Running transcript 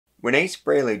When Ace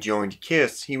Frehley joined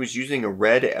Kiss, he was using a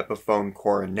red Epiphone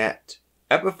coronet.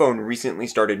 Epiphone recently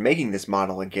started making this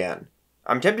model again.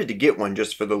 I'm tempted to get one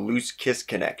just for the loose Kiss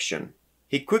connection.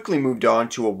 He quickly moved on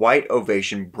to a white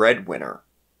Ovation Breadwinner.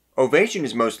 Ovation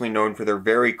is mostly known for their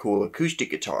very cool acoustic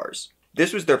guitars.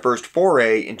 This was their first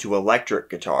foray into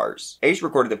electric guitars. Ace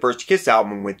recorded the first Kiss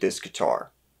album with this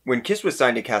guitar. When Kiss was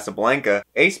signed to Casablanca,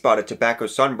 Ace bought a Tobacco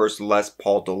Sunburst Les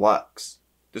Paul Deluxe.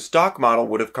 The stock model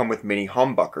would have come with mini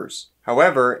humbuckers.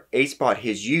 However, Ace bought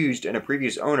his used and a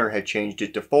previous owner had changed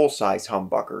it to full-size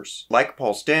humbuckers. Like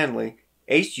Paul Stanley,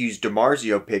 Ace used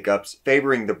DiMarzio pickups,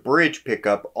 favoring the bridge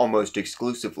pickup almost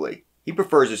exclusively. He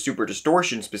prefers a Super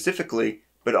Distortion specifically,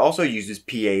 but also uses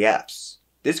PAFs.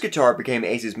 This guitar became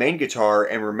Ace's main guitar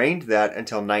and remained that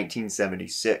until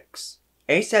 1976.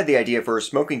 Ace had the idea for a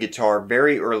smoking guitar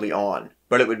very early on,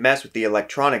 but it would mess with the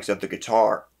electronics of the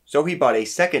guitar. So he bought a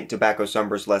second Tobacco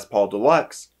Sunburst Les Paul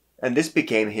Deluxe, and this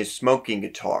became his smoking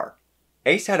guitar.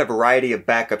 Ace had a variety of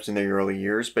backups in the early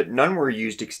years, but none were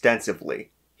used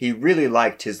extensively. He really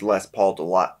liked his Les Paul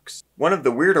Deluxe. One of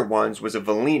the weirder ones was a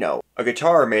Velino, a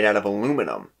guitar made out of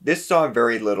aluminum. This saw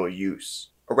very little use.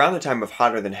 Around the time of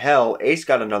Hotter Than Hell, Ace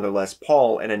got another Les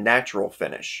Paul in a natural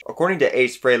finish. According to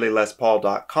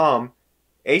AceFrehleyLesPaul.com,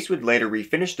 Ace would later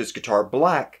refinish this guitar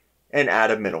black and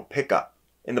add a middle pickup.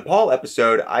 In the Paul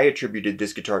episode, I attributed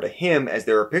this guitar to him as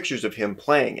there are pictures of him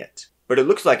playing it. But it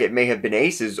looks like it may have been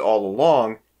Ace's all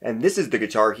along, and this is the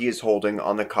guitar he is holding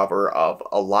on the cover of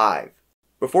Alive.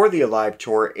 Before the Alive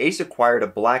tour, Ace acquired a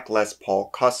black Les Paul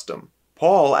Custom.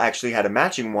 Paul actually had a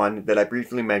matching one that I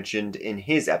briefly mentioned in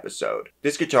his episode.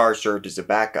 This guitar served as a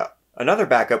backup. Another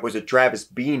backup was a Travis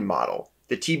Bean model,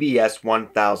 the TBS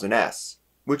 1000S,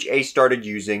 which Ace started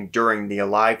using during the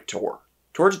Alive tour.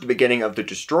 Towards the beginning of the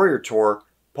Destroyer tour,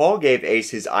 Paul gave Ace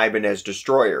his Ibanez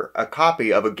Destroyer, a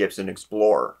copy of a Gibson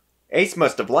Explorer. Ace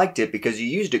must have liked it because he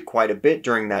used it quite a bit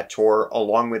during that tour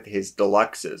along with his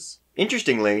Deluxes.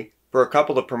 Interestingly, for a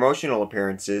couple of promotional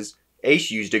appearances,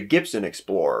 Ace used a Gibson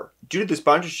Explorer. Due to the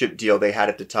sponsorship deal they had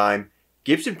at the time,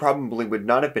 Gibson probably would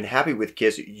not have been happy with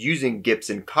Kiss using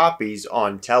Gibson copies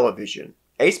on television.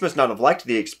 Ace must not have liked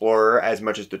the Explorer as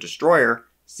much as the Destroyer,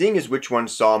 seeing as which one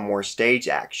saw more stage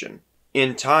action.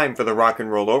 In time for the Rock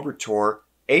and Roll Over tour,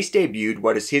 Ace debuted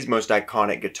what is his most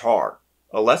iconic guitar,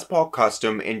 a Les Paul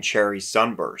Custom in Cherry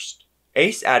Sunburst.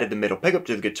 Ace added the middle pickup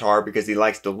to the guitar because he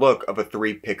likes the look of a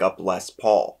 3-pickup Les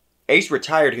Paul. Ace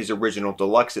retired his original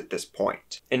Deluxe at this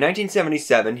point. In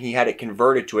 1977, he had it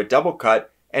converted to a double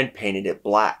cut and painted it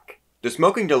black. The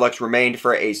Smoking Deluxe remained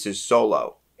for Ace's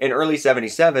solo. In early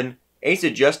 77, Ace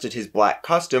adjusted his black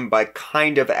Custom by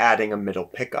kind of adding a middle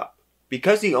pickup.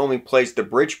 Because he only placed the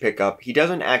bridge pickup, he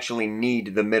doesn't actually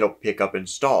need the middle pickup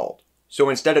installed. So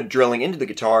instead of drilling into the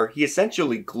guitar, he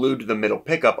essentially glued the middle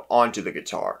pickup onto the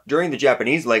guitar. During the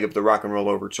Japanese leg of the Rock and Roll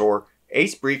Over tour,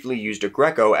 Ace briefly used a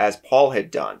Greco as Paul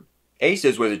had done.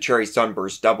 Ace's was a Cherry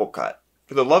Sunburst double cut.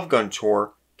 For the Love Gun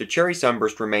tour, the Cherry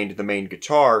Sunburst remained the main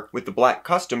guitar, with the black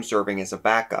Custom serving as a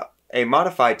backup. A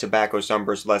modified Tobacco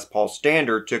Sunburst Les Paul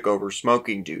Standard took over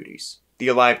smoking duties. The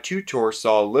Alive 2 tour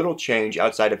saw little change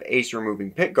outside of Ace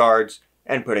removing pick guards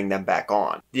and putting them back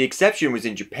on. The exception was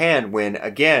in Japan when,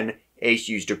 again, Ace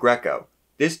used a Greco,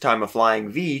 this time a flying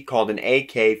V called an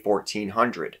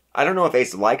AK-1400. I don't know if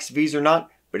Ace likes Vs or not,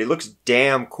 but he looks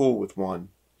damn cool with one.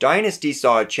 Dynasty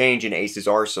saw a change in Ace's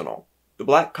arsenal. The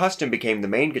black Custom became the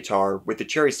main guitar, with the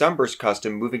Cherry Sunburst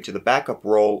Custom moving to the backup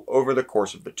role over the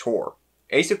course of the tour.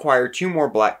 Ace acquired 2 more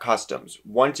black Customs,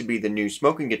 one to be the new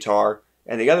smoking guitar,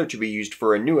 and the other to be used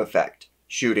for a new effect,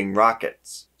 shooting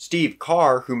rockets. Steve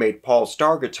Carr, who made Paul's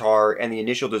Star guitar and the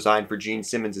initial design for Gene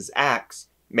Simmons' Axe,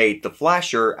 made the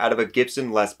Flasher out of a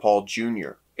Gibson Les Paul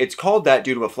Jr. It's called that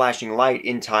due to a flashing light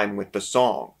in time with the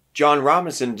song. John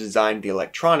Robinson designed the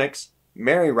electronics,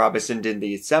 Mary Robinson did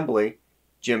the assembly,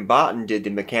 Jim Botten did the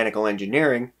mechanical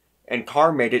engineering, and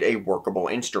Carr made it a workable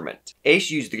instrument. Ace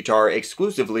used the guitar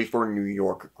exclusively for New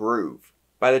York Groove.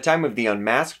 By the time of the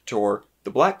Unmasked tour, the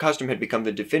black Custom had become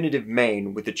the definitive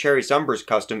main, with the Cherry Sunburst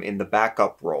Custom in the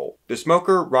backup role. The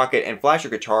Smoker, Rocket, and Flasher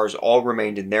guitars all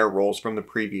remained in their roles from the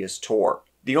previous tour.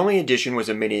 The only addition was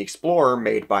a Mini Explorer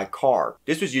made by Carr.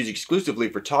 This was used exclusively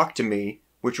for Talk to Me,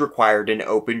 which required an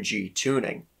open G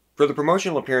tuning. For the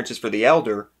promotional appearances for The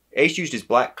Elder, Ace used his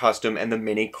black Custom and the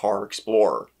Mini Carr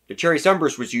Explorer. The Cherry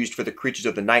Sunburst was used for the Creatures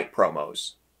of the Night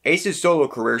promos. Ace's solo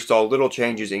career saw little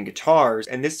changes in guitars,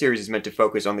 and this series is meant to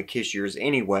focus on the Kiss years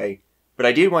anyway, but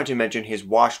I did want to mention his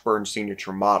Washburn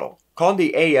signature model. Called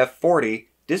the AF40,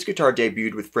 this guitar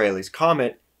debuted with Frehley's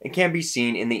Comet and can be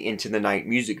seen in the Into the Night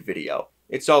music video.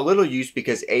 It saw little use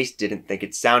because Ace didn't think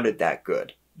it sounded that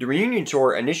good. The reunion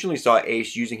tour initially saw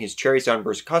Ace using his Cherry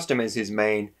Sunburst Custom as his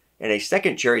main, and a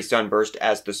second Cherry Sunburst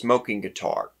as the smoking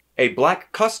guitar. A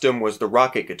black Custom was the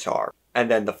rocket guitar, and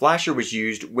then the flasher was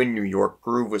used when New York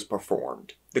Groove was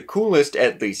performed. The coolest,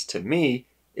 at least to me,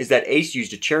 is that Ace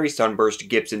used a Cherry Sunburst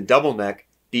Gibson double neck,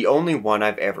 the only one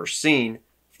I've ever seen,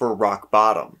 for Rock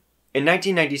Bottom. In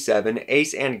 1997,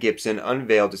 Ace and Gibson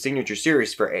unveiled a signature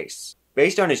series for Ace.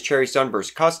 Based on his Cherry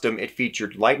Sunburst Custom, it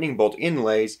featured lightning bolt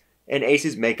inlays and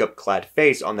Ace's makeup-clad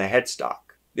face on the headstock.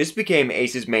 This became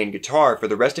Ace's main guitar for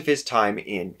the rest of his time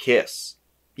in Kiss.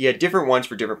 He had different ones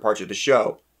for different parts of the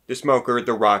show, the Smoker,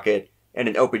 the Rocket, and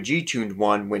an open G-tuned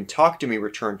one when Talk to Me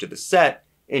returned to the set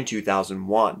in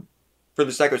 2001. For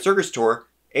the Psycho Circus tour,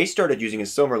 Ace started using a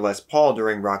silver Les Paul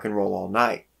during Rock and Roll All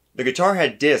Night. The guitar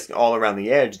had discs all around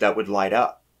the edge that would light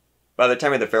up. By the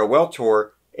time of the Farewell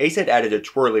tour, Ace had added a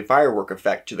twirly firework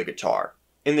effect to the guitar.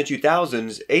 In the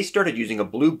 2000s, Ace started using a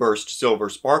Blue Burst Silver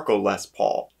Sparkle Les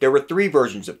Paul. There were 3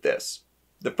 versions of this.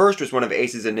 The first was one of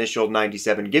Ace's initial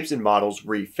 97 Gibson models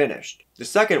refinished. The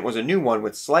second was a new one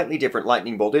with slightly different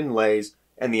lightning bolt inlays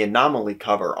and the anomaly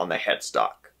cover on the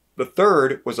headstock. The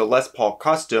third was a Les Paul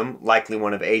Custom, likely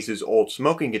one of Ace's old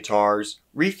smoking guitars,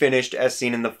 refinished as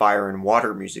seen in the Fire and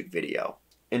Water music video.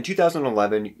 In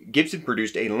 2011, Gibson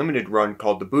produced a limited run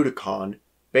called the Budokan,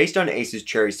 based on Ace's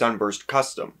Cherry Sunburst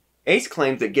Custom. Ace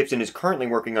claims that Gibson is currently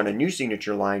working on a new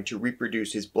signature line to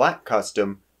reproduce his Black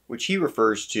Custom, which he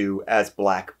refers to as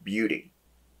Black Beauty.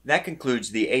 That concludes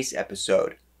the Ace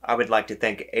episode. I would like to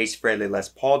thank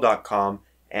AceFrehleyLesPaul.com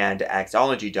and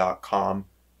Axology.com.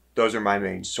 Those are my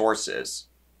main sources.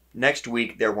 Next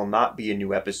week, there will not be a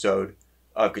new episode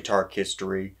of Guitar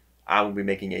Kisstory. I will be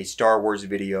making a Star Wars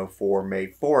video for May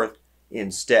 4th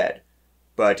instead.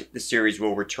 But the series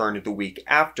will return the week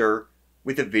after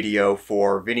with a video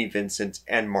for Vinnie Vincent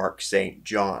and Mark St.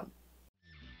 John.